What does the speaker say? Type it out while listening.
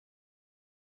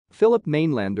Philipp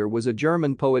Mainlander was a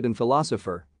German poet and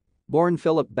philosopher. Born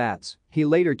Philipp Batz, he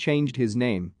later changed his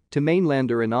name to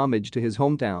Mainlander in homage to his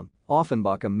hometown,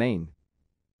 Offenbach am Main.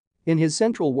 In his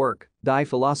central work, Die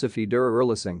Philosophie der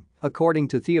Erlösung, according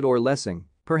to Theodor Lessing,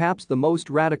 perhaps the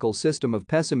most radical system of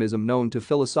pessimism known to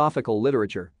philosophical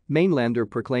literature, Mainlander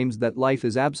proclaims that life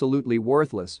is absolutely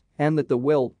worthless and that the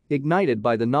will, ignited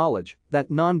by the knowledge that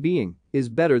non-being is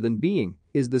better than being,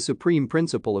 is the supreme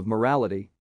principle of morality.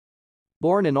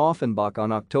 Born in Offenbach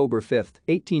on October 5,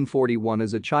 1841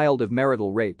 as a child of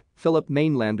marital rape, Philipp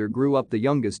Mainlander grew up the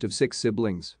youngest of 6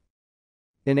 siblings.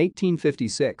 In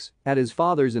 1856, at his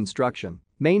father's instruction,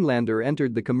 Mainlander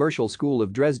entered the commercial school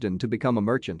of Dresden to become a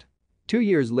merchant. 2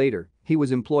 years later, he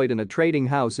was employed in a trading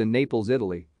house in Naples,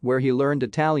 Italy, where he learned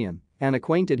Italian and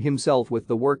acquainted himself with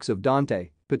the works of Dante,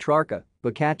 Petrarca,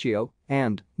 Boccaccio,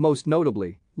 and, most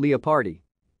notably, Leopardi.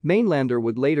 Mainlander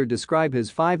would later describe his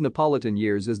 5 Neapolitan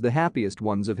years as the happiest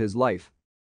ones of his life.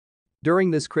 During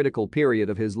this critical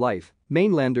period of his life,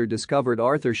 Mainlander discovered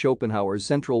Arthur Schopenhauer's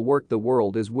central work The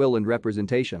World as Will and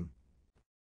Representation.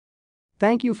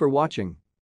 Thank you for watching.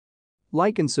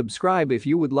 Like and subscribe if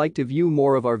you would like to view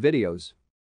more of our videos.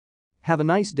 Have a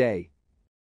nice day.